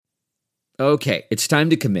Okay, it's time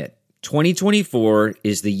to commit. 2024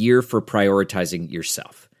 is the year for prioritizing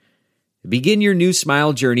yourself. Begin your new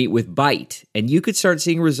smile journey with Byte, and you could start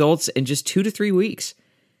seeing results in just 2 to 3 weeks.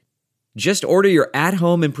 Just order your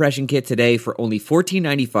at-home impression kit today for only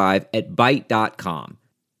 $14.95 at Byte.com.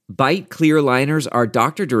 Byte clear liners are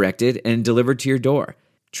doctor-directed and delivered to your door.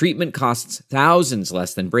 Treatment costs thousands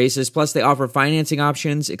less than braces, plus they offer financing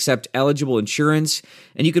options, accept eligible insurance,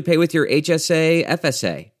 and you could pay with your HSA,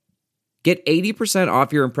 FSA. Get 80%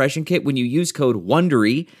 off your impression kit when you use code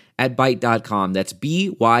WONDERY at Byte.com. That's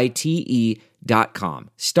BYTE.com.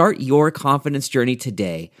 Start your confidence journey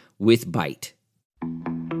today with Byte.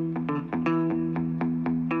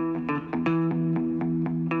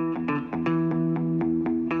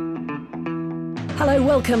 Hello,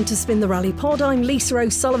 welcome to Spin the Rally Pod. I'm Lisa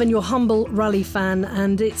O'Sullivan, your humble rally fan,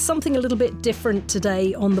 and it's something a little bit different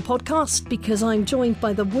today on the podcast because I'm joined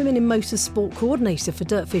by the Women in Motorsport coordinator for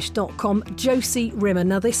Dirtfish.com, Josie Rimmer.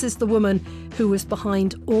 Now, this is the woman who was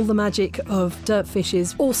behind all the magic of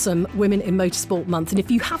Dirtfish's awesome Women in Motorsport month. And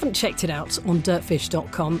if you haven't checked it out on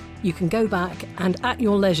Dirtfish.com, you can go back and at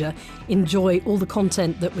your leisure enjoy all the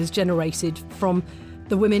content that was generated from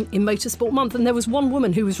the Women in Motorsport month. And there was one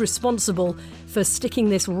woman who was responsible for sticking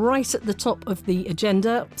this right at the top of the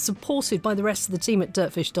agenda, supported by the rest of the team at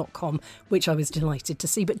Dirtfish.com, which I was delighted to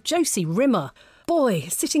see. But Josie Rimmer, boy,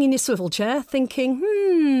 sitting in your swivel chair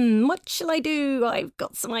thinking, what shall I do? I've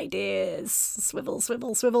got some ideas. Swivel,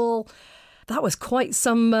 swivel, swivel. That was quite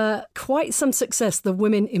some success, the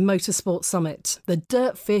Women in Motorsport Summit. The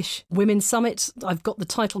Dirtfish Women's Summit. I've got the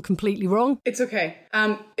title completely wrong. It's okay.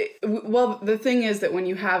 Well, the thing is that when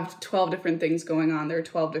you have 12 different things going on, there are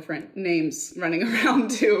 12 different names running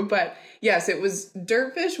around too. But yes, it was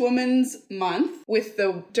Dirtfish Women's Month with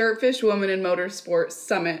the Dirtfish Women in Motorsport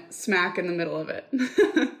Summit smack in the middle of it.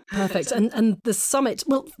 Perfect. And the summit,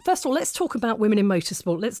 well, first of all, let's talk about women in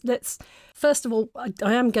motorsport. Let's first of all,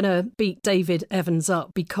 I am going to beat David Evans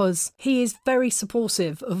up because he is very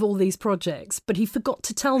supportive of all these projects, but he forgot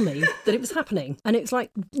to tell me that it was happening. And it's like,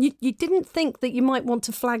 you didn't think that you might want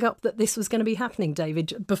to flag up that this was going to be happening,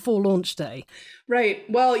 David, before launch day. Right.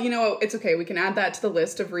 Well, it's okay. We can add that to the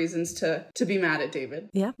list of reasons to be mad at David.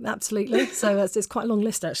 Yeah, absolutely. So it's quite a long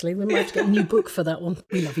list, actually. We might have to get a new book for that one.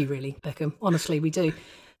 We love you, really, Beckham. Honestly, we do.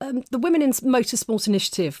 The Women in Motorsport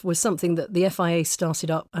Initiative was something that the FIA started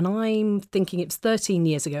up, and I'm thinking it was 13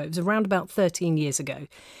 years ago. It was around about 13 years ago.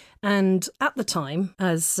 And at the time,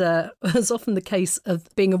 as often the case of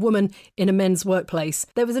being a woman in a men's workplace,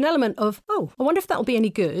 there was an element of, I wonder if that'll be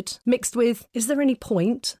any good, mixed with, is there any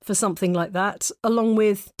point for something like that, along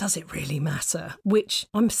with, does it really matter? Which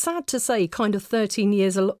I'm sad to say, kind of 13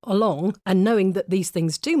 years along, and knowing that these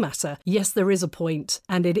things do matter, yes, there is a point,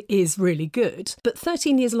 and it is really good. But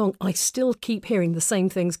 13 years along, I still keep hearing the same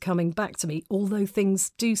things coming back to me, although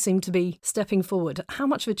things do seem to be stepping forward. How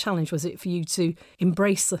much of a challenge was it for you to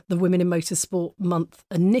embrace the Women in Motorsport Month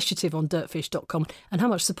initiative on Dirtfish.com, and how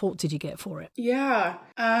much support did you get for it? Yeah.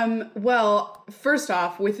 Well, first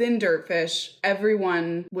off, within Dirtfish,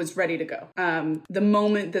 everyone was ready to go. The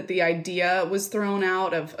moment that the idea was thrown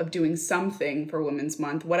out of doing something for Women's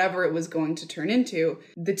Month, whatever it was going to turn into,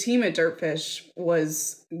 the team at Dirtfish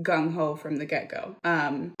was gung-ho from the get-go.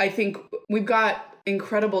 I think we've got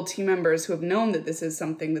incredible team members who have known that this is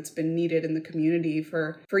something that's been needed in the community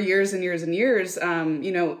for years and years and years,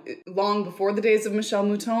 long before the days of Michèle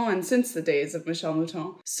Mouton and since the days of Michèle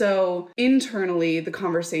Mouton. So internally, the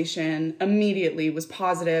conversation immediately was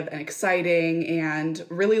positive and exciting and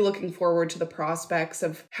really looking forward to the prospects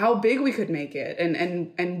of how big we could make it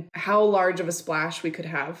and how large of a splash we could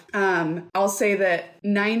have. I'll say that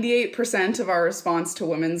 98% of our response to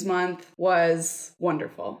Women's Month was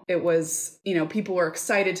wonderful. It was, people were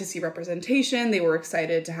excited to see representation. They were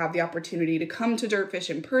excited to have the opportunity to come to Dirtfish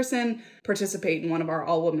in person, participate in one of our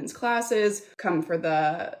all-women's classes, come for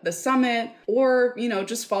the summit, or,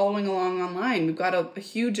 just following along online. We've got a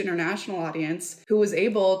huge international audience who was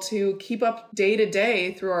able to keep up day to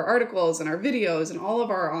day through our articles and our videos and all of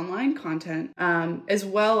our online content, as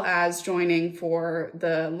well as joining for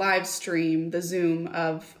the live stream, the Zoom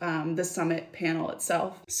of the summit panel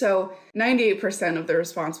itself. So 98% of the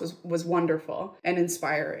response was wonderful and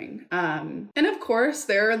inspiring. And of course,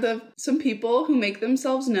 there are some people who make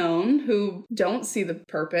themselves known, who don't see the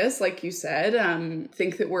purpose, like you said,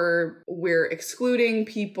 think that we're excluding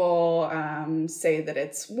people, say that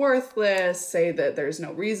it's worthless, say that there's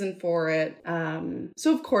no reason for it.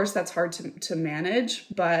 So of course that's hard to manage,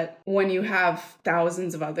 but when you have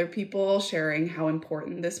thousands of other people sharing how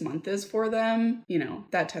important this month is for them,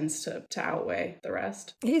 that tends to outweigh the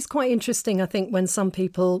rest. It is quite interesting, I think, when some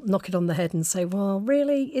people knock it on the head and say, well,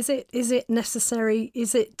 really, is it necessary?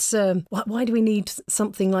 Is it, why do we need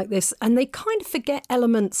something like this? And they kind of forget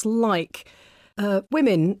elements like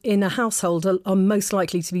women in a household are most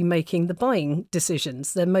likely to be making the buying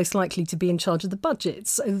decisions. They're most likely to be in charge of the budget.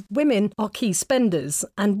 So women are key spenders,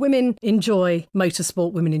 and women enjoy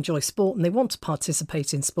motorsport, women enjoy sport, and they want to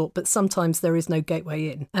participate in sport, but sometimes there is no gateway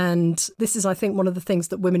in. And this is, I think, one of the things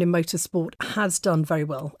that Women in Motorsport has done very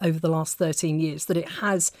well over the last 13 years, that it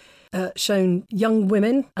has shown young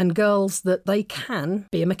women and girls that they can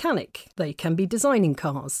be a mechanic, they can be designing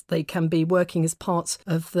cars, they can be working as part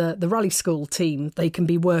of the rally school team, they can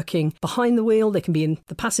be working behind the wheel, they can be in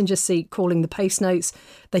the passenger seat calling the pace notes,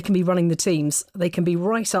 they can be running the teams, they can be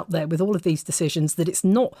right up there with all of these decisions. That it's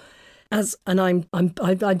not I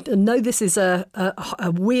know this is a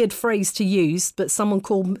weird phrase to use, but someone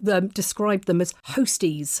described them as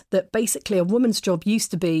hosties, that basically a woman's job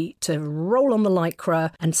used to be to roll on the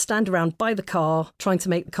Lycra and stand around by the car trying to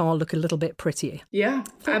make the car look a little bit prettier. Yeah,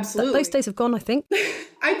 absolutely. Those days have gone, I think.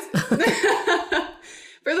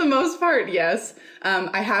 For the most part, yes.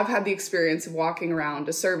 I have had the experience of walking around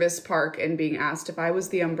a service park and being asked if I was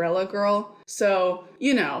the umbrella girl. So,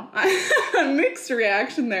 a mixed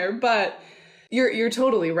reaction there, but you're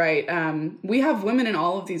totally right. We have women in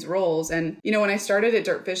all of these roles. And, when I started at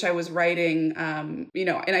Dirtfish, I was writing, and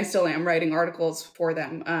I still am writing articles for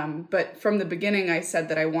them. But from the beginning, I said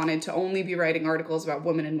that I wanted to only be writing articles about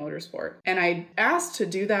women in motorsport. And I asked to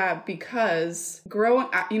do that because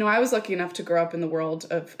I was lucky enough to grow up in the world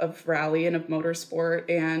of rally and of motorsport.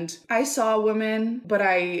 And I saw women, but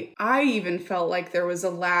I even felt like there was a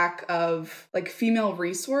lack of female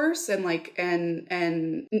resource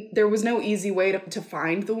and there was no easy way to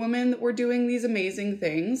find the women that were doing these amazing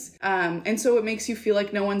things. And so it makes you feel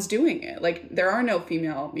like no one's doing it. Like there are no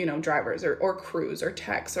female, drivers or crews or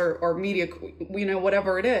techs or media,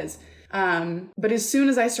 whatever it is. But as soon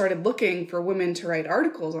as I started looking for women to write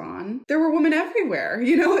articles on, there were women everywhere.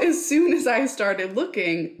 As soon as I started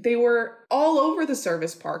looking, they were all over the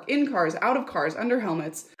service park, in cars, out of cars, under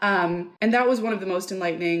helmets. And that was one of the most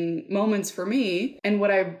enlightening moments for me. And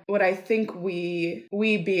what I think we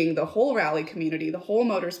being the whole rally community, the whole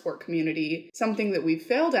motorsport community, something that we've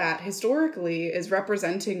failed at historically is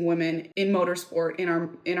representing women in motorsport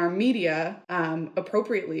in our media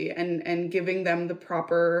appropriately and giving them the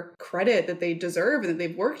proper credit that they deserve and that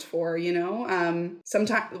they've worked for. One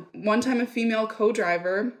time a female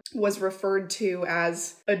co-driver was referred to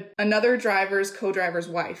as another driver's co-driver's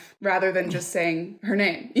wife rather than just saying her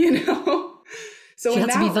name, So she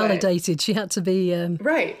had to be validated. She had to be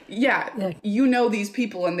right. Yeah. These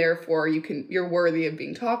people, and therefore you're worthy of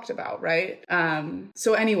being talked about, right?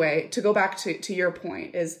 So anyway, to go back to your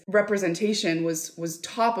point, is representation was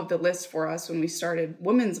top of the list for us when we started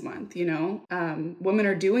Women's Month. Women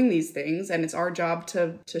are doing these things, and it's our job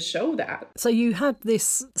to show that. So you had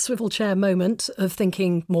this swivel chair moment of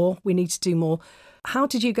thinking more. We need to do more. How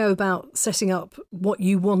did you go about setting up what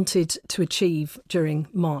you wanted to achieve during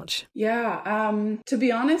March? Yeah, to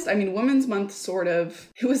be honest, Women's Month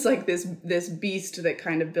it was like this beast that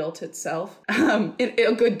kind of built itself. A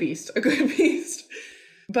good beast.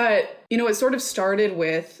 But, it sort of started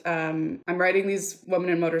with, I'm writing these Women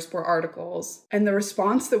in Motorsport articles, and the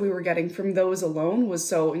response that we were getting from those alone was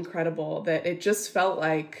so incredible that it just felt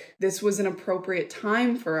like this was an appropriate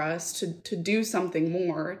time for us to do something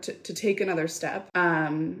more, to take another step.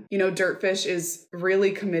 Dirtfish is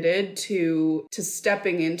really committed to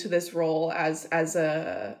stepping into this role as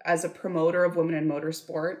a promoter of women in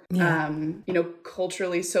motorsport. Yeah.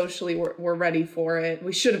 Culturally, socially, we're ready for it.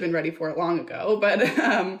 We should have been ready for it long ago, but,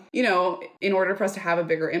 in order for us to have a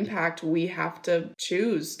bigger impact, we have to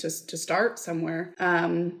choose to start somewhere.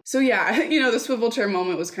 The swivel chair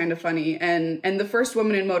moment was kind of funny. And the first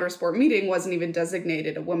Women in Motorsport meeting wasn't even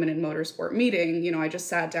designated a Women in Motorsport meeting. I just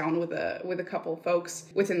sat down with a couple folks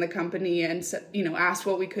within the company and, asked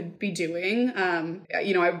what we could be doing.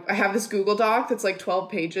 I have this Google Doc that's like 12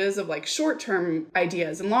 pages of like short-term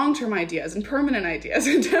ideas and long-term ideas and permanent ideas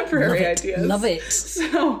and temporary ideas. Love it.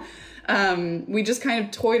 So We just kind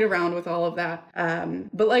of toyed around with all of that.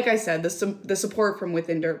 But like I said, the support from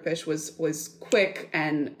within Dirtfish was quick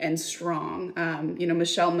and strong.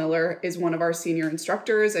 Michelle Miller is one of our senior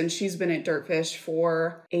instructors, and she's been at Dirtfish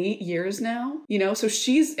for 8 years now. So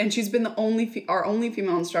she's been our only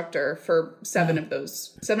female instructor for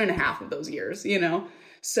 7.5 of those years.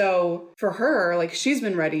 So for her, like, she's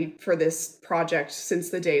been ready for this project since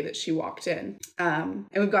the day that she walked in. And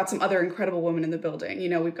we've got some other incredible women in the building.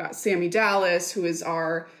 We've got Sammy Dallas, who is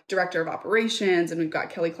our director of operations, and we've got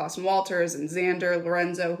Kelly Clausen-Walters and Xander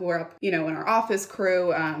Lorenzo, who are up, in our office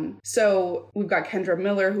crew. So we've got Kendra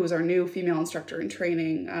Miller, who is our new female instructor in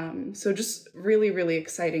training. So just really, really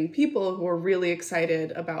exciting people who are really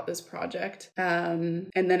excited about this project.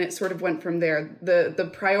 And then it sort of went from there.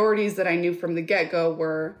 The priorities that I knew from the get-go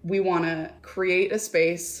were, we want to create a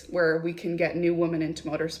space where we can get new women into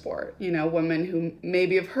motorsport, women who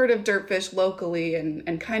maybe have heard of Dirtfish locally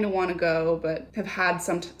and kind of want to go, but have had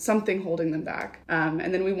something holding them back.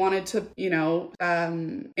 And then we wanted to,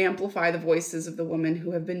 amplify the voices of the women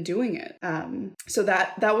who have been doing it. So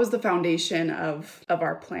that was the foundation of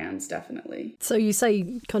our plans, definitely. So you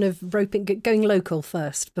say kind of going local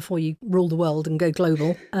first before you rule the world and go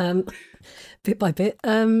global. Bit by bit.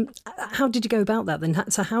 How did you go about that then?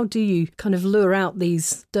 So how do you kind of lure out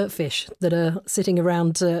these dirtfish that are sitting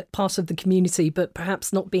around part of the community, but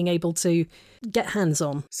perhaps not being able to get hands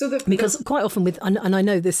on? Because quite often and I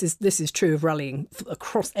know this is true of rallying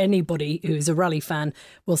across, anybody who is a rally fan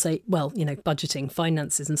will say, well, budgeting,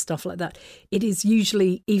 finances and stuff like that. It is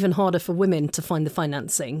usually even harder for women to find the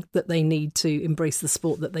financing that they need to embrace the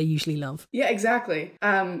sport that they usually love. Yeah, exactly.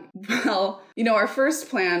 Our first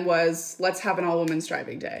plan was, let's have an all-women's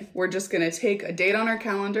driving day. We're just going to take a date on our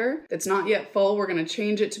calendar that's not yet full. We're going to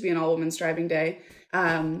change it to be an all-women's driving day.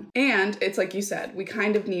 And it's like you said, we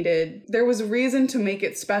kind of there was a reason to make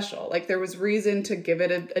it special. Like, there was reason to give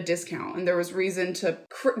it a discount, and there was reason to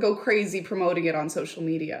go crazy promoting it on social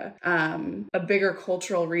media. A bigger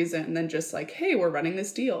cultural reason than just like, hey, we're running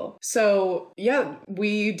this deal. So yeah,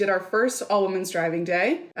 we did our first all women's driving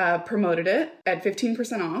day, promoted it at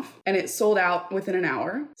 15% off, and it sold out within an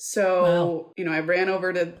hour. So, wow. I ran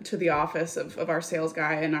over to the office of our sales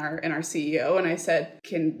guy and our CEO, and I said,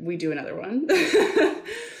 can we do another one?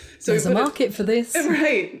 So there's a market for this.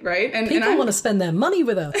 Right. And people want to spend their money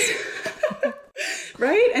with us.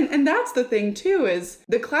 Right? And that's the thing too, is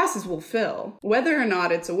the classes will fill. Whether or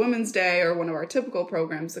not it's a women's day or one of our typical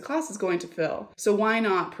programs, the class is going to fill. So why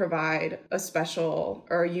not provide a special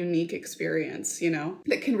or a unique experience,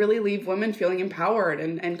 that can really leave women feeling empowered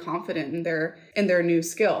and confident in their new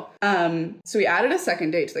skill. So we added a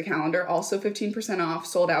second date to the calendar, also 15% off,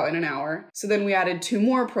 sold out in an hour. So then we added 2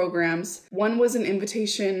 more programs. One was an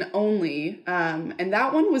invitation only. And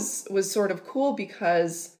that one was sort of cool,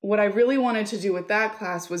 because what I really wanted to do with that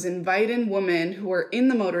class was invite in women who were in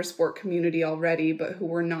the motorsport community already, but who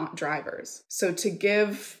were not drivers. So to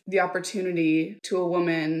give the opportunity to a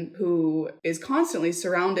woman who is constantly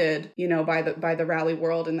surrounded, by the rally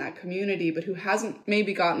world in that community, but who hasn't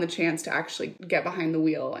maybe gotten the chance to actually get behind the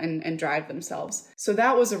wheel and drive themselves. So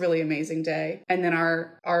that was a really amazing day. And then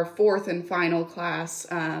our fourth and final class,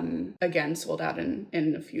 again, sold out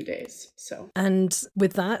in a few days. So, and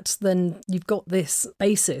with that, then you've got this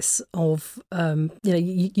basis of,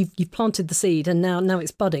 you've planted the seed, and now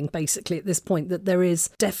it's budding basically at this point, that there is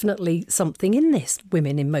definitely something in this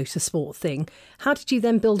women in motorsport thing. How did you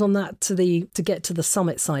then build on that to get to the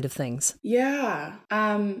summit side of things? Yeah.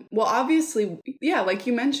 Well, obviously, yeah, like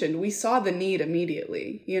you mentioned, we saw the need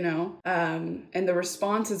immediately, and the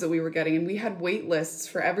responses that we were getting, and we had wait lists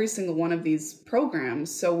for every single one of these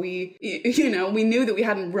programs. So we knew that we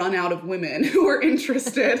hadn't run out of women who were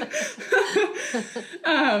interested.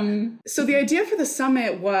 So the idea for the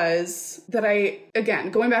summit was that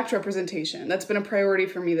again, going back to representation, that's been a priority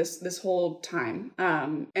for me this whole time.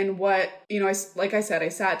 And what, like I said, I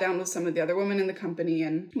sat down with some of the other women in the company,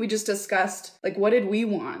 and we just discussed, like, what did we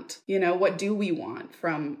want? What do we want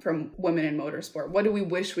from women in motorsport? What do we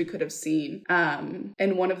wish we could have seen?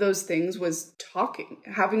 And one of those things was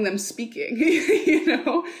having them speaking,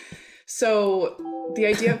 So the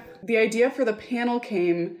idea for the panel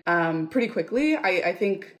came pretty quickly. I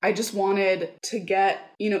think I just wanted to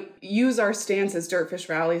use our stance as Dirtfish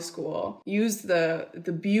Rally School, use the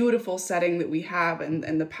beautiful setting that we have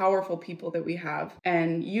and the powerful people that we have,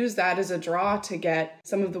 and use that as a draw to get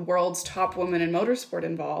some of the world's top women in motorsport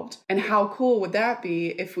involved. And how cool would that be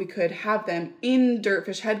if we could have them in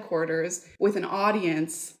Dirtfish headquarters with an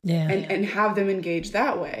audience and have them engage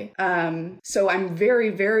that way? So I'm very,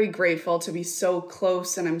 very grateful to be so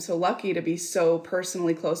close, and I'm so so lucky to be so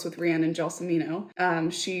personally close with Rhiannon Gelsomino.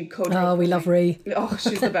 She co-drove. Oh, we love Rhi. Oh,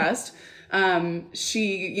 she's the best.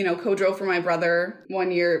 She, co-drove for my brother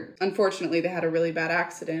one year. Unfortunately, they had a really bad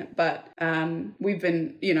accident, but we've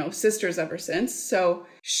been, sisters ever since. So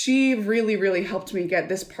she really, really helped me get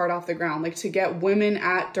this part off the ground. Like, to get women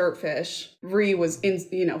at Dirtfish, Rhi was,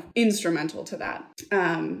 instrumental to that.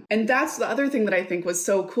 And that's the other thing that I think was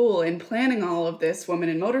so cool in planning all of this Women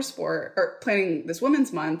in Motorsport, or planning this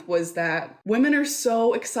Women's Month, was that women are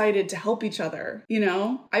so excited to help each other.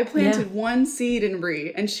 I planted one seed in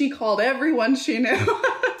Rhi, and she called everyone she knew.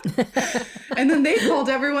 And then they called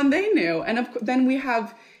everyone they knew. And then we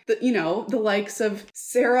have the likes of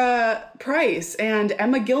Sarah Price and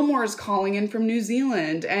Emma Gilmore's calling in from New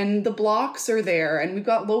Zealand, and the Blocks are there, and we've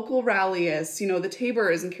got local rallyists, the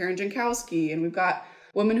Tabors and Karen Jankowski, and we've got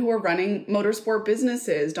women who are running motorsport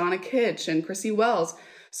businesses, Donna Kitch and Chrissy Wells.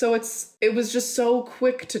 So it was just so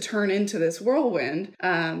quick to turn into this whirlwind.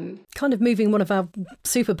 Kind of moving one of our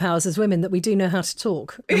superpowers as women, that we do know how to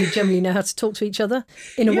talk. And we generally know how to talk to each other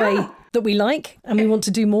in a way that we like and we want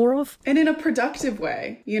to do more of. And in a productive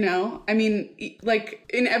way, I mean, like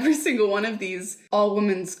in every single one of these all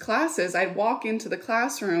women's classes, I'd walk into the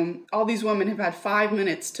classroom. All these women have had 5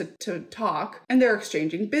 minutes to talk, and they're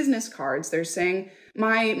exchanging business cards. They're saying,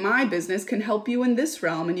 my business can help you in this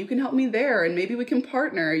realm, and you can help me there, and maybe we can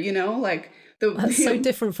partner, That's so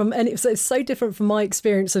different from, and it's so different from my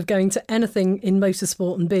experience of going to anything in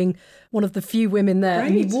motorsport and being one of the few women there.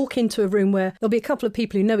 Right. And you walk into a room where there'll be a couple of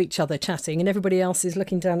people who know each other chatting, and everybody else is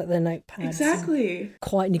looking down at their notepads. Exactly.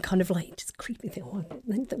 Quiet, and you kind of like just creepy think,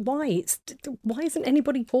 why isn't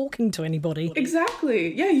anybody talking to anybody?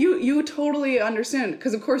 Exactly. Yeah, you totally understand,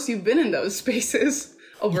 because of course you've been in those spaces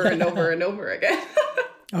over and over and over again.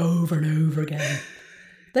 Over and over again.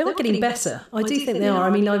 They are getting better. I do think they are.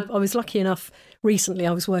 I mean, I was lucky enough recently,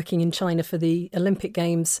 I was working in China for the Olympic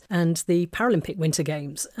Games and the Paralympic Winter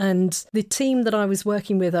Games. And the team that I was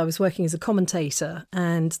working with, I was working as a commentator,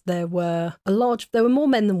 and there were more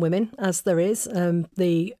men than women, as there is.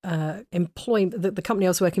 The company I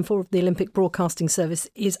was working for, the Olympic Broadcasting Service,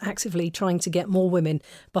 is actively trying to get more women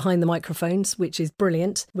behind the microphones, which is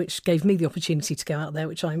brilliant, which gave me the opportunity to go out there,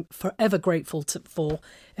 which I'm forever grateful for.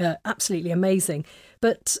 Absolutely amazing.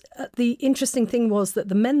 But the interesting thing was that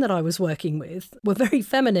the men that I was working with were very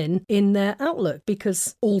feminine in their outlook,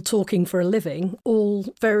 because all talking for a living, all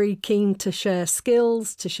very keen to share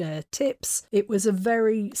skills, to share tips. It was a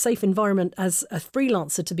very safe environment as a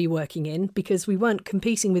freelancer to be working in, because we weren't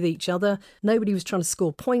competing with each other. Nobody was trying to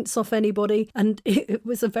score points off anybody. And it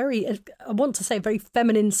was a very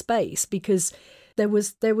feminine space, because there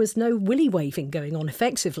was no willy waving going on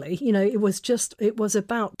effectively. It was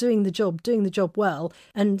about doing the job well,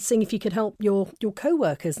 and seeing if you could help your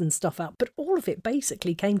co-workers and stuff out. But all of it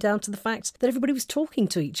basically came down to the fact that everybody was talking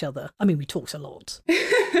to each other. I mean, we talked a lot.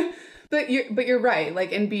 But you're right.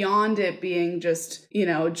 Like, and beyond it being just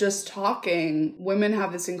talking, women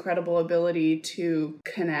have this incredible ability to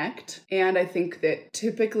connect. And I think that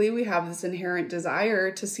typically we have this inherent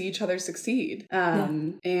desire to see each other succeed.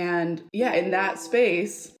 And in that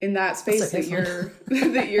space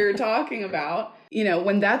that you're talking about,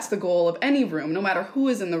 when that's the goal of any room, no matter who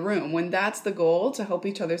is in the room, when that's the goal, to help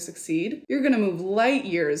each other succeed, you're going to move light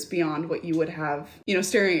years beyond what you would have,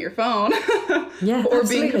 staring at your phone or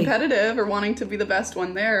being competitive or wanting to be the best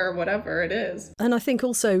one there or whatever it is. And I think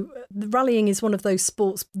also rallying is one of those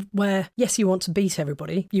sports where, yes, you want to beat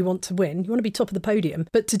everybody, you want to win, you want to be top of the podium,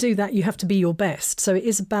 but to do that, you have to be your best. So it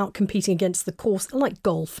is about competing against the course, like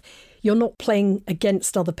golf. You're not playing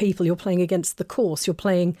against other people, you're playing against the course, you're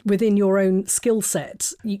playing within your own skill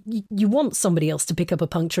set. You want somebody else to pick up a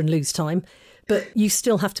puncture and lose time, but you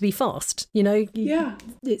still have to be fast,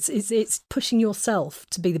 It's pushing yourself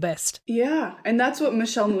to be the best. Yeah, and that's what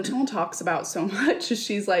Michelle Mouton talks about so much.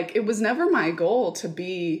 She's like, it was never my goal to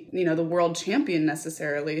be, the world champion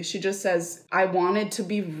necessarily. She just says, I wanted to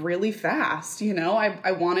be really fast,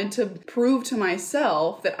 I wanted to prove to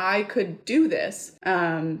myself that I could do this.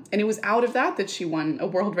 And it was out of that she won a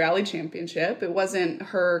World Rally Championship. It wasn't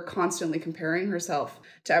her constantly comparing herself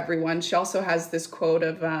to everyone. She also has this quote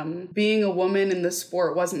of being a woman in the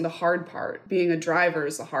sport wasn't the hard part. Being a driver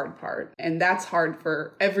is the hard part. And that's hard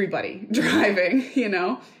for everybody driving,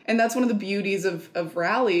 And that's one of the beauties of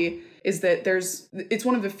rally, is that it's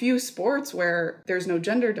one of the few sports where there's no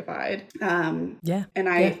gender divide. And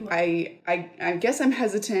I guess I'm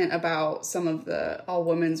hesitant about some of the all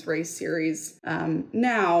women's race series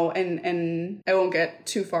now, and I won't get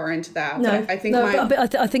too far into that. No, but I think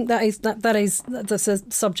I think that's a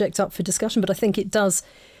subject up for discussion. But I think it does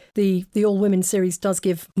the all women series does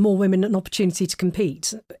give more women an opportunity to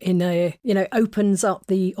compete in a, opens up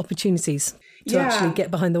the opportunities to actually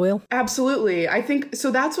get behind the wheel. Absolutely. I think,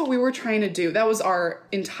 so that's what we were trying to do. That was our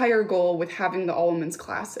entire goal with having the all women's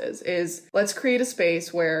classes, is let's create a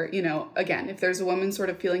space where, again, if there's a woman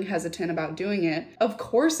sort of feeling hesitant about doing it, of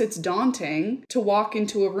course it's daunting to walk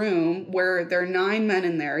into a room where there are 9 men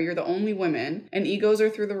in there, you're the only women, and egos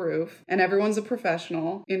are through the roof, and everyone's a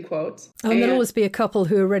professional, in quotes. And there'll always be a couple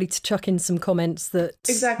who are ready to chuck in some comments that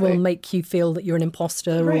will make you feel that you're an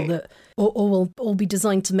imposter, right, or that or will all be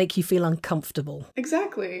designed to make you feel uncomfortable.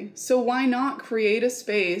 Exactly. So why not create a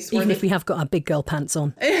space where... Even if we have got our big girl pants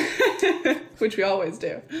on. Which we always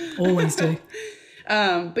do. Always do.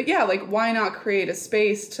 But yeah, like, why not create a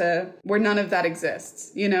space where none of that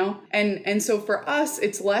exists, And so for us,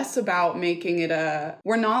 it's less about making it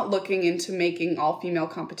we're not looking into making all female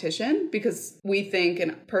competition, because we think,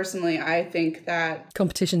 and personally, I think that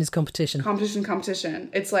competition is competition. Competition.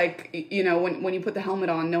 It's like, when you put the helmet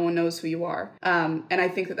on, no one knows who you are. And I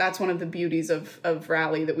think that that's one of the beauties of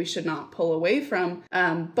rally that we should not pull away from.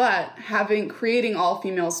 But creating all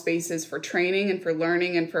female spaces for training and for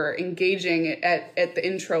learning and for engaging at the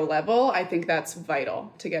intro level, I think that's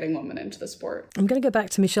vital to getting women into the sport. I'm going to go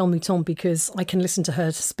back to Michèle Mouton, because I can listen to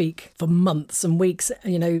her speak for months and weeks.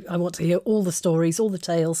 I want to hear all the stories, all the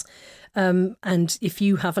tales. And if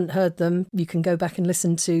you haven't heard them, you can go back and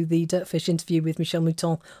listen to the Dirtfish interview with Michèle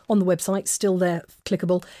Mouton on the website, still there,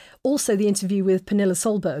 clickable. Also the interview with Pernilla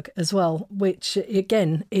Solberg as well, which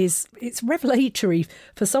again it's revelatory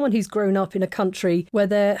for someone who's grown up in a country where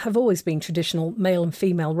there have always been traditional male and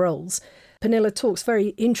female roles. Pernilla talks very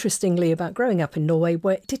interestingly about growing up in Norway,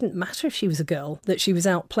 where it didn't matter if she was a girl, that she was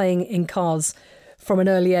out playing in cars from an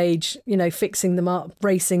early age, fixing them up,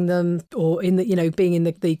 racing them, or in the, being in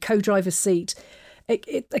the co-driver's seat.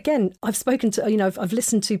 Again, I've spoken to, I've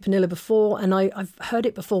listened to Pernilla before, and I've heard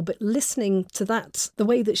it before, but listening to that, the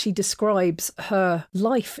way that she describes her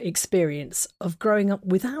life experience of growing up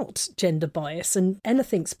without gender bias and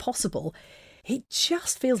anything's possible, it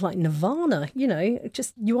just feels like nirvana,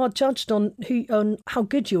 just you are judged on how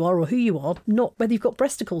good you are or who you are, not whether you've got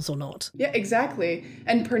breasticles or not. Yeah, exactly.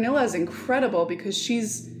 And Pernilla is incredible because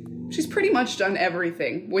she's pretty much done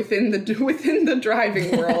everything within the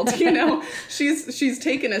driving world. She's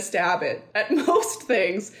taken a stab at most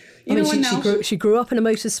things. She grew up in a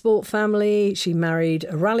motorsport family. She married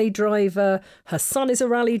a rally driver. Her son is a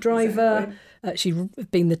rally driver. Exactly. She's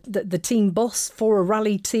been the team boss for a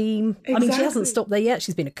rally team. Exactly. I mean, she hasn't stopped there yet.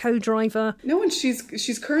 She's been a co-driver. No, and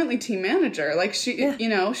she's currently team manager. Like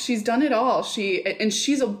she's done it all.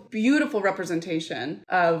 She's a beautiful representation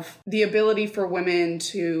of the ability for women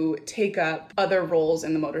to take up other roles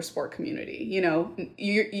in the motorsport community.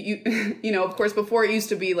 Of course, before it used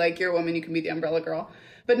to be like, you're a woman, you can be the umbrella girl.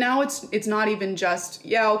 But now it's not even just,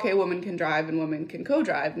 women can drive and women can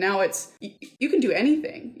co-drive. Now it's, you can do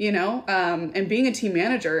anything, and being a team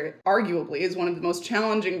manager arguably is one of the most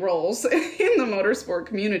challenging roles in the motorsport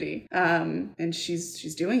community. And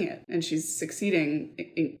she's doing it, and she's succeeding,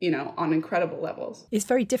 on incredible levels. It's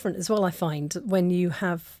very different as well, I find, when you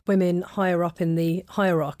have women higher up in the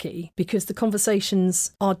hierarchy, because the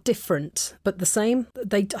conversations are different, but the same.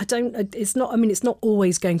 It's not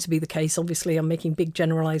always going to be the case. Obviously, I'm making big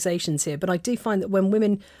generalizations here, but I do find that when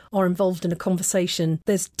women are involved in a conversation,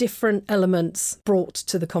 there's different elements brought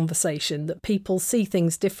to the conversation, that people see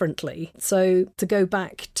things differently. So to go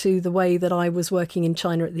back to the way that I was working in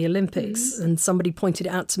China at the Olympics, and somebody pointed it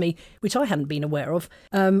out to me, which I hadn't been aware of.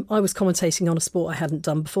 I was commentating on a sport I hadn't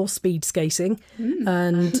done before, speed skating,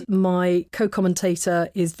 and my co-commentator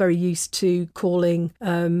is very used to calling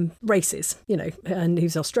races, and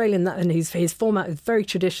he's Australian, and his format is very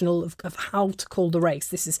traditional of how to call the race.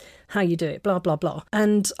 This is how you do it, blah, blah, blah.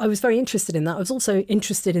 And I was very interested in that. I was also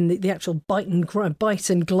interested in the actual bite and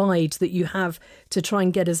glide that you have to try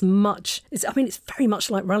and get as much. It's very much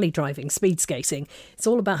like rally driving, speed skating. It's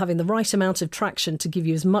all about having the right amount of traction to give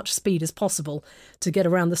you as much speed as possible to get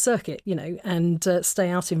around the circuit, and stay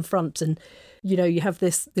out in front. And you have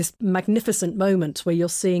this magnificent moment where you're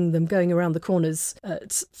seeing them going around the corners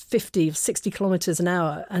at 50 or 60 kilometres an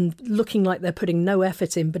hour and looking like they're putting no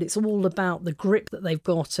effort in, but it's all about the grip that they've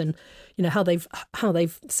got, and how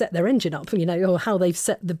they've set their engine up, or how they've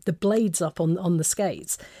set the blades up on the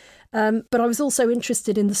skates. But I was also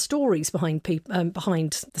interested in the stories behind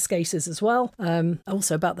the skaters as well.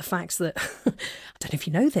 Also about the fact that, I don't know if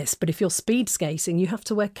you know this, but if you're speed skating, you have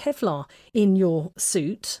to wear Kevlar in your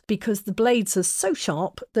suit because the blades are so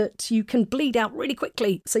sharp that you can bleed out really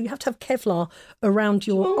quickly. So you have to have Kevlar around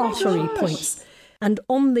your artery points. And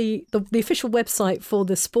on the official website for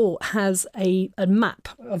the sport has a map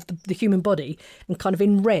of the human body, and kind of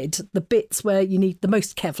in red, the bits where you need the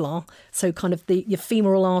most Kevlar. So kind of your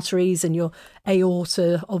femoral arteries and your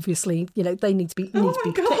aorta, obviously, they need to be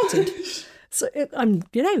protected. So I'm,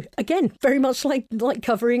 again, very much like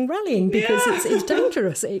covering rallying, because it's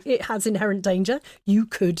dangerous. It has inherent danger. You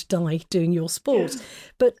could die doing your sport. Yeah.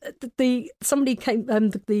 But the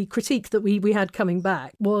critique that we had coming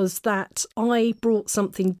back was that I brought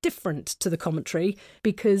something different to the commentary,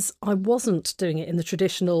 because I wasn't doing it in the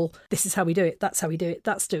traditional, this is how we do it, that's how we do it,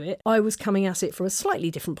 that's do it. I was coming at it from a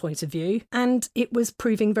slightly different point of view, and it was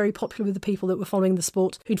proving very popular with the people that were following the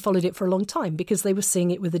sport who'd followed it for a long time, because they were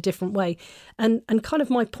seeing it with a different way. And kind of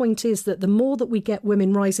my point is that the more that we get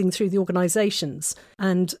women rising through the organisations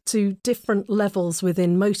and to different levels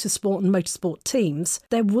within motorsport and motorsport teams,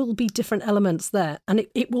 there will be different elements there, and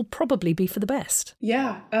it will probably be for the best.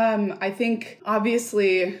 Yeah, I think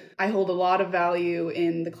obviously I hold a lot of value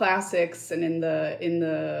in the classics and in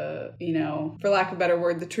the for lack of a better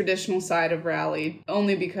word, the traditional side of rally,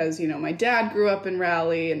 only because my dad grew up in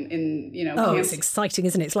rally and it's exciting,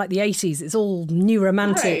 isn't it? It's like the 80s. It's all new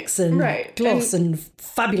romantics and gloss and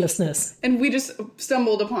fabulousness. And we just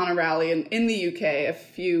stumbled upon a rally in the UK a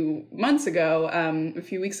few weeks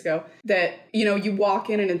ago, that you walk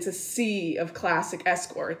in and it's a sea of classic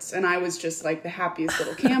escorts, and I was just like the happiest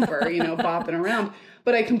little camper, bopping around.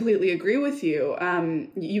 But I completely agree with you.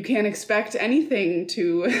 You can't expect anything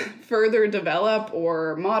to further develop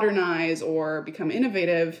or modernize or become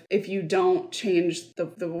innovative if you don't change the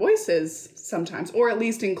voices sometimes, or at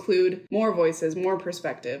least include more voices, more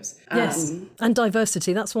perspectives. Yes, and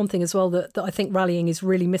diversity. That's one thing as well that I think rallying is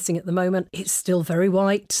really missing at the moment. It's still very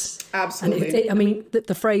white. Absolutely. And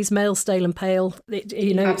the phrase male, stale and pale,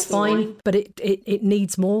 it's fine, but it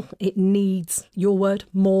needs more. It needs, your word,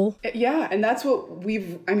 more. Yeah, and that's what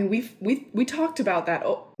we talked about that.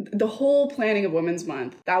 The whole planning of Women's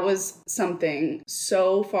Month, that was something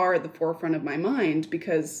so far at the forefront of my mind,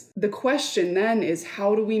 because the question then is,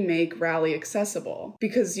 how do we make rally accessible?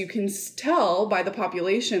 Because you can tell by the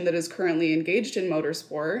population that is currently engaged in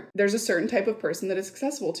motorsport, there's a certain type of person that it's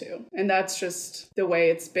accessible to. And that's just the way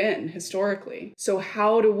it's been historically. So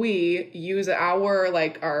how do we use our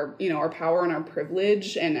power and our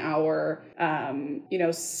privilege and our,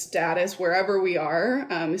 status wherever we are,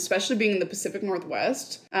 especially being in the Pacific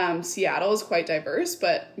Northwest. Seattle is quite diverse,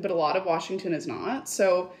 but a lot of Washington is not.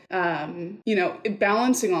 So,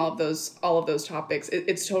 balancing all of those topics,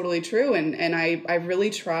 it's totally true. And I really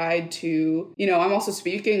tried to, I'm also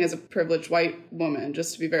speaking as a privileged white woman,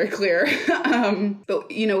 just to be very clear. But,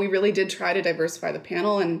 we really did try to diversify the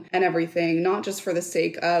panel and everything, not just for the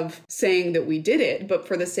sake of saying that we did it, but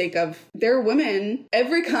for the sake of there are women,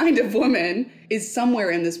 every kind of woman is somewhere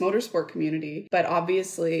in this motorsport community. But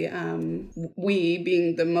obviously, we,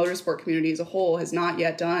 being the motorsport community as a whole, has not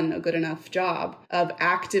yet done a good enough job of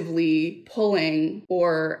actively pulling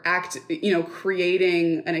or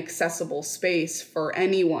creating an accessible space for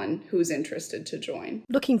anyone who's interested to join.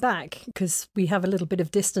 Looking back, because we have a little bit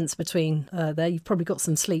of distance between there, you've probably got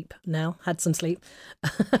some sleep now, had some sleep.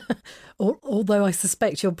 Although I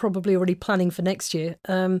suspect you're probably already planning for next year.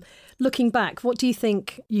 Looking back, what do you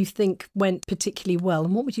think went particularly well,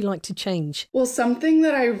 and what would you like to change? Well, something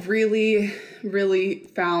that I really, really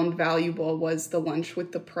found valuable was the lunch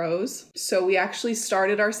with the pros. So we actually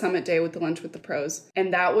started our summit day with the lunch with the pros,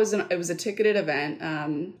 and that was it was a ticketed event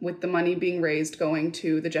with the money being raised going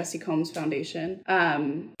to the Jesse Combs Foundation.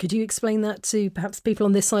 Could you explain that to perhaps people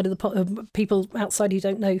on this side of the people outside who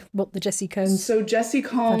don't know what the Jesse Combs? So Jesse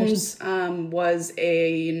Combs was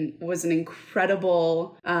an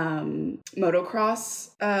incredible motocross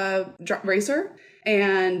racer.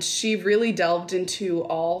 And she really delved into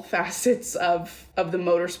all facets of the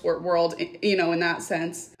motorsport world, in that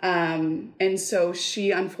sense. And so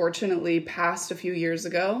she unfortunately passed a few years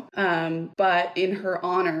ago. But in her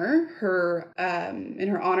honor,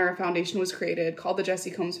 a foundation was created called the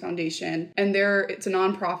Jesse Combs Foundation. And it's a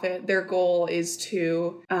nonprofit. Their goal is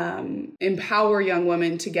to empower young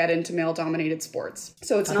women to get into male-dominated sports.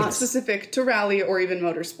 So it's not specific to rally or even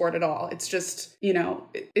motorsport at all. It's just,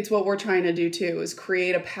 it's what we're trying to do too, is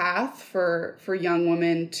create a path for young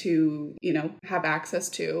women to, have access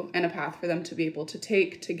to, and a path for them to be able to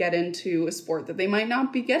take to get into a sport that they might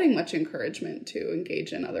not be getting much encouragement to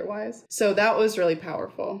engage in otherwise. So that was really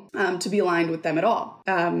powerful to be aligned with them at all.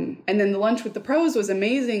 And then the lunch with the pros was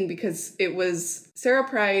amazing because it was Sarah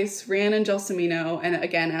Price, Rhiannon Gelsomino, and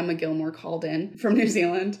again, Emma Gilmore called in from New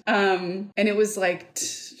Zealand. And it was like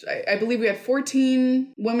I believe we had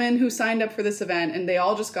 14 women who signed up for this event, and they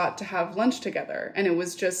all just got to have lunch together. And it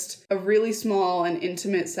was just a really small and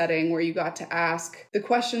intimate setting where you got to ask the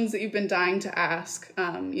questions that you've been dying to ask,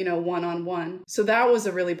 one-on-one. So that was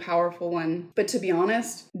a really powerful one. But to be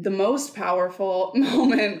honest, the most powerful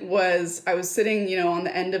moment was I was sitting, on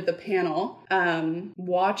the end of the panel,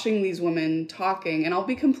 watching these women talking. And I'll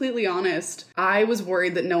be completely honest, I was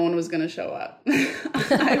worried that no one was going to show up.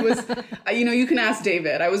 I was, you can ask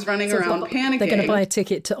David. I was running around panicking. They're going to buy a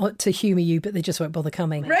ticket to humour you, but they just won't bother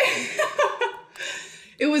coming. Right.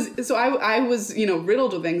 I was,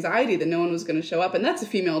 riddled with anxiety that no one was going to show up. And that's a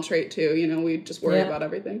female trait too. We just worry about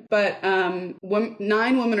everything. But 9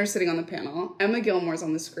 women are sitting on the panel. Emma Gilmore's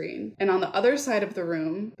on the screen. And on the other side of the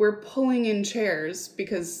room, we're pulling in chairs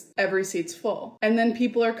because every seat's full. And then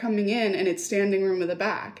people are coming in and it's standing room at the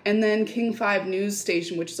back. And then King 5 News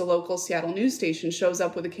Station, which is a local Seattle news station, shows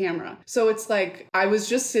up with a camera. So it's like I was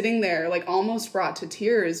just sitting there, like almost brought to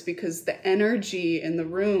tears because the energy in the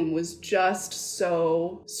room was just so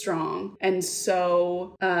strong and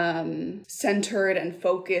so centered and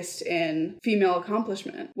focused in female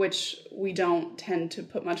accomplishment, which we don't tend to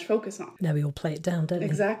put much focus on. No, we all play it down, don't we?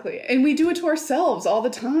 Exactly. And we do it to ourselves all the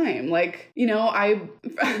time. Like,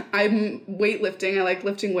 I'm weightlifting. I like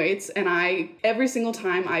lifting weights. And every single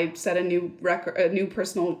time I set a new record, a new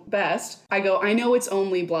personal best, I go, I know it's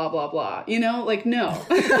only blah, blah, blah. No.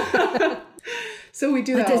 So we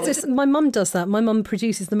do that. My mum does that. My mum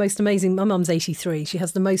produces the most amazing. My mum's 83. She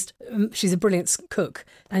has the most. She's a brilliant cook,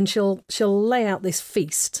 and she'll lay out this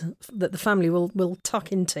feast that the family will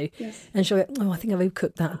tuck into, yes. And she'll go, oh, I think I've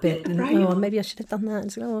overcooked that a bit, and right. Oh, maybe I should have done that.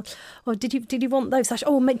 And so, oh, did you want those? Oh, do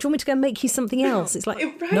you want me to go and make you something else? It's like,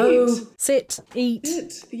 right. No, sit, eat,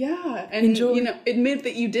 yeah, and enjoy. Admit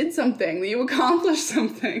that you did something, that you accomplished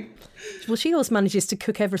something. Well, she always manages to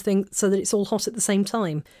cook everything so that it's all hot at the same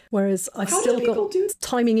time. Whereas I've still got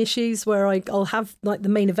timing issues where I'll have like the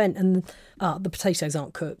main event and the potatoes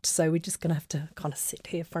aren't cooked. So we're just going to have to kind of sit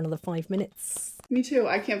here for another 5 minutes. Me too.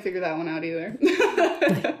 I can't figure that one out either.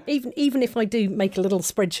 even if I do make a little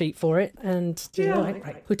spreadsheet for it and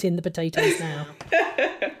right, put in the potatoes now.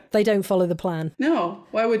 They don't follow the plan. No,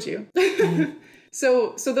 why would you?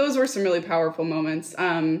 So those were some really powerful moments.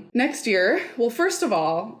 Next year, well, first of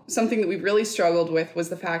all, something that we really struggled with was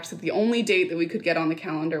the fact that the only date that we could get on the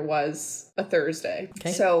calendar was a Thursday.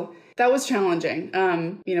 Okay. So that was challenging.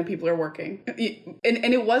 People are working.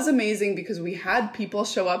 And it was amazing because we had people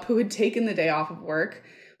show up who had taken the day off of work.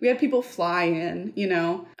 We had people fly in,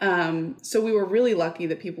 so we were really lucky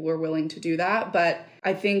that people were willing to do that. But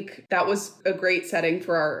I think that was a great setting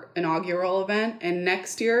for our inaugural event. And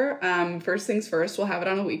next year, first things first, we'll have it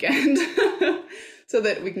on a weekend so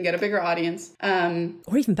that we can get a bigger audience.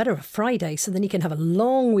 Or even better, a Friday, so then you can have a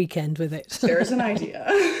long weekend with it. There's an idea.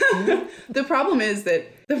 The problem is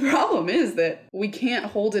that we can't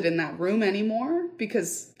hold it in that room anymore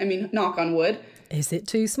because, knock on wood, is it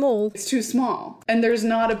too small? It's too small. And there's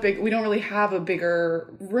we don't really have a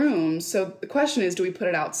bigger room. So the question is, do we put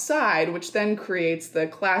it outside, which then creates the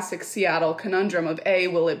classic Seattle conundrum of A,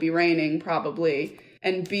 will it be raining? Probably.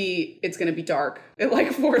 And B, it's going to be dark at like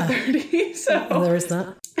 4:30. So there is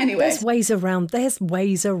that. Anyway, there's ways around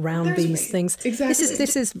these things. Exactly.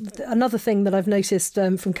 This is another thing that I've noticed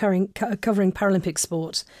from covering Paralympic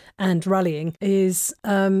sport and rallying is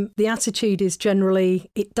the attitude is generally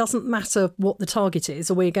it doesn't matter what the target is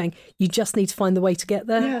or where you're going. You just need to find the way to get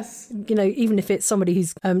there. Yes. Even if it's somebody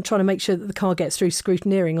who's trying to make sure that the car gets through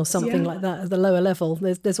scrutineering or something like that at the lower level.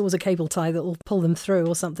 There's always a cable tie that will pull them through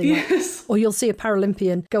or something. Yes. Or you'll see a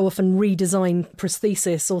Paralympian go off and redesign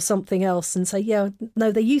prosthesis or something else and say,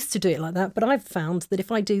 no, they used to do it like that, but I've found that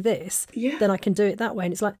if I do this, then I can do it that way.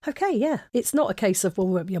 And it's like, okay, it's not a case of, well,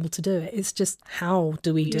 we won't be able to do it. It's just, how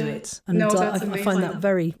do we do it? And I find that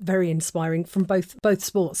very, very inspiring from both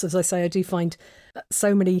sports. As I say, I do find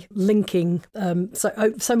so many linking,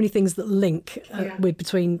 so many things that link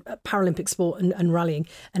between Paralympic sport and rallying.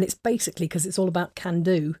 And it's basically because it's all about can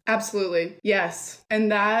do. Absolutely. Yes.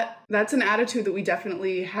 And that's an attitude that we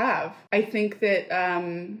definitely have. I think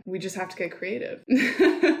that we just have to get creative.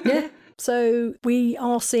 Yeah. So we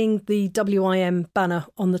are seeing the WIM banner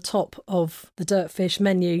on the top of the Dirtfish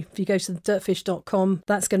menu. If you go to the dirtfish.com,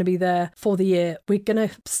 that's going to be there for the year. We're going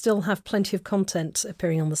to still have plenty of content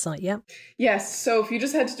appearing on the site, yeah? Yes. So if you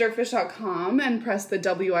just head to dirtfish.com and press the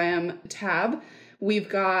WIM tab, We've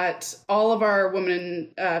got all of our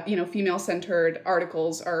women, female-centered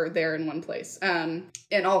articles are there in one place. And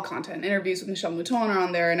all content, interviews with Michelle Mouton are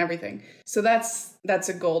on there and everything. So that's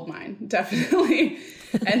a gold mine, definitely.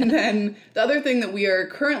 And then the other thing that we are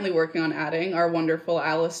currently working on adding, our wonderful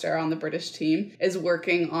Alistair on the British team is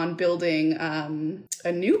working on building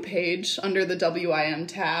a new page under the WIM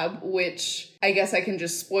tab, which I guess I can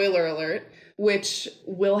just spoiler alert, which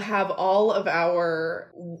will have all of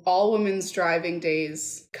our all women's driving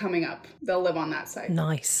days coming up. They'll live on that site.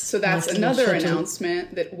 Nice. So that's nice another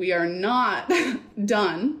announcement that we are not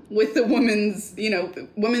done with the women's, the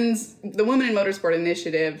Women in Motorsport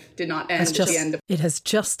initiative did not end at the end of it. Has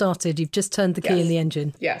just started. You've just turned the key in the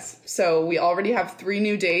engine. Yes. So we already have 3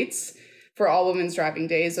 new dates for all women's driving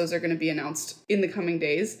days. Those are going to be announced in the coming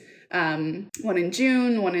days. One in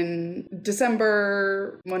June, one in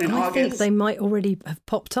December, one in August. I think they might already have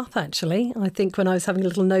popped up, actually. I think when I was having a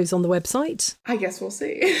little nose on the website. I guess we'll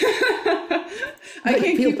see. I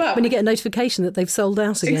can't keep up. When you get a notification that they've sold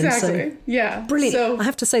out again. Exactly. So. Yeah. Brilliant. So, I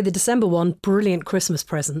have to say, the December one, brilliant Christmas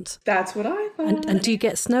present. That's what I thought. And do you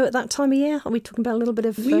get snow at that time of year? Are we talking about a little bit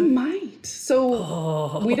of... We might.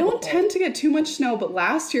 So we don't tend to get too much snow, but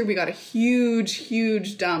last year we got a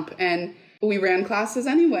huge dump, and we ran classes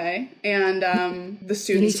anyway, and the students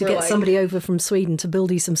were You need to get somebody over from Sweden to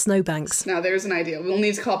build you some snowbanks. Now, there's an idea. We'll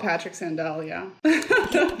need to call Patrick Sandell, yeah.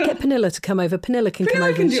 Get Pernilla to come over. Pernilla can come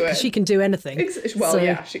over. She can do anything.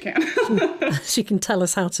 Yeah, she can. She can tell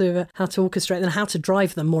us how to orchestrate and how to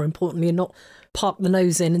drive them, more importantly, and not park the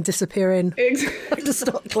nose in and disappear in. Exactly. To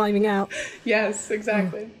start climbing out. Yes,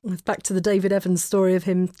 exactly. Back to the David Evans story of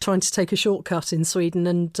him trying to take a shortcut in Sweden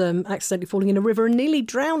and accidentally falling in a river and nearly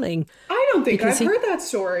drowning. I don't think I've heard that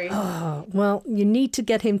story. Oh, well, you need to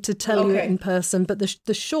get him to tell you it in person, but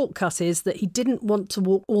the shortcut is that he didn't want to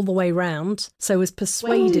walk all the way round, so was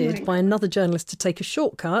persuaded by another journalist to take a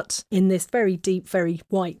shortcut in this very deep, very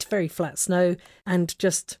white, very flat snow and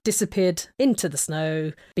just disappeared into the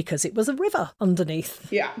snow because it was a river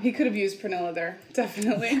underneath. Yeah, he could have used Pernilla there,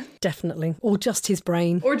 definitely. Definitely. Or just his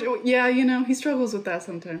brain. Or, he struggles with that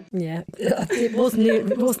sometimes. Yeah, it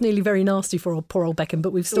was nearly very nasty for poor old Beckham,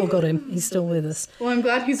 but we've still got him. He's still with us. Well, I'm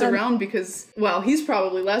glad he's around because, he's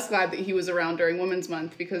probably less glad that he was around during Women's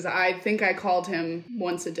Month because I think I called him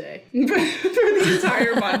once a day for the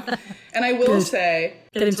entire month. And I will say...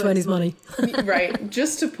 Get him to earn his money. Right.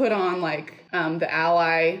 Just to put on, the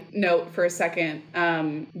ally note for a second,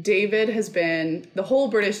 David has been, the whole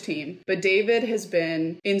British team, but David has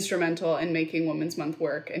been instrumental in making Women's Month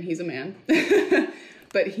work, and he's a man.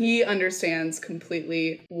 But he understands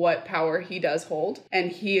completely what power he does hold,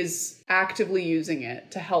 and he is actively using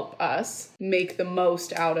it to help us make the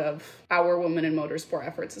most out of our women in motorsport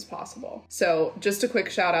efforts as possible. So just a quick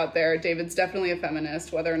shout out there. David's definitely a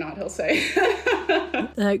feminist, whether or not he'll say.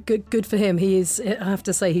 Good for him. He is, I have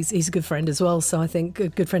to say, he's a good friend as well. So I think a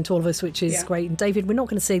good friend to all of us, which is great. And David, we're not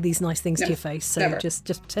going to say these nice things to your face. So just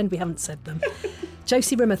pretend we haven't said them.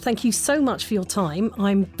 Josie Rimmer, thank you so much for your time.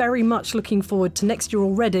 I'm very much looking forward to next year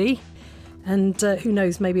already. And who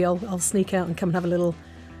knows, maybe I'll sneak out and come and have a little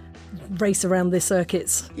race around the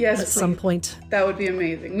circuits at some point. That would be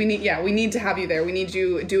amazing. We need to have you there. We need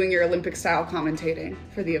you doing your Olympic style commentating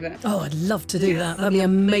for the event. Oh, I'd love to do that. That'd be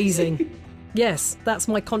amazing. Yes, that's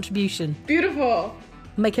my contribution. Beautiful.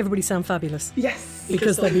 Make everybody sound fabulous. Yes.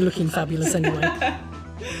 Because they'll be looking fabulous anyway.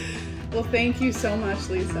 Well, thank you so much,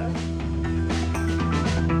 Lisa.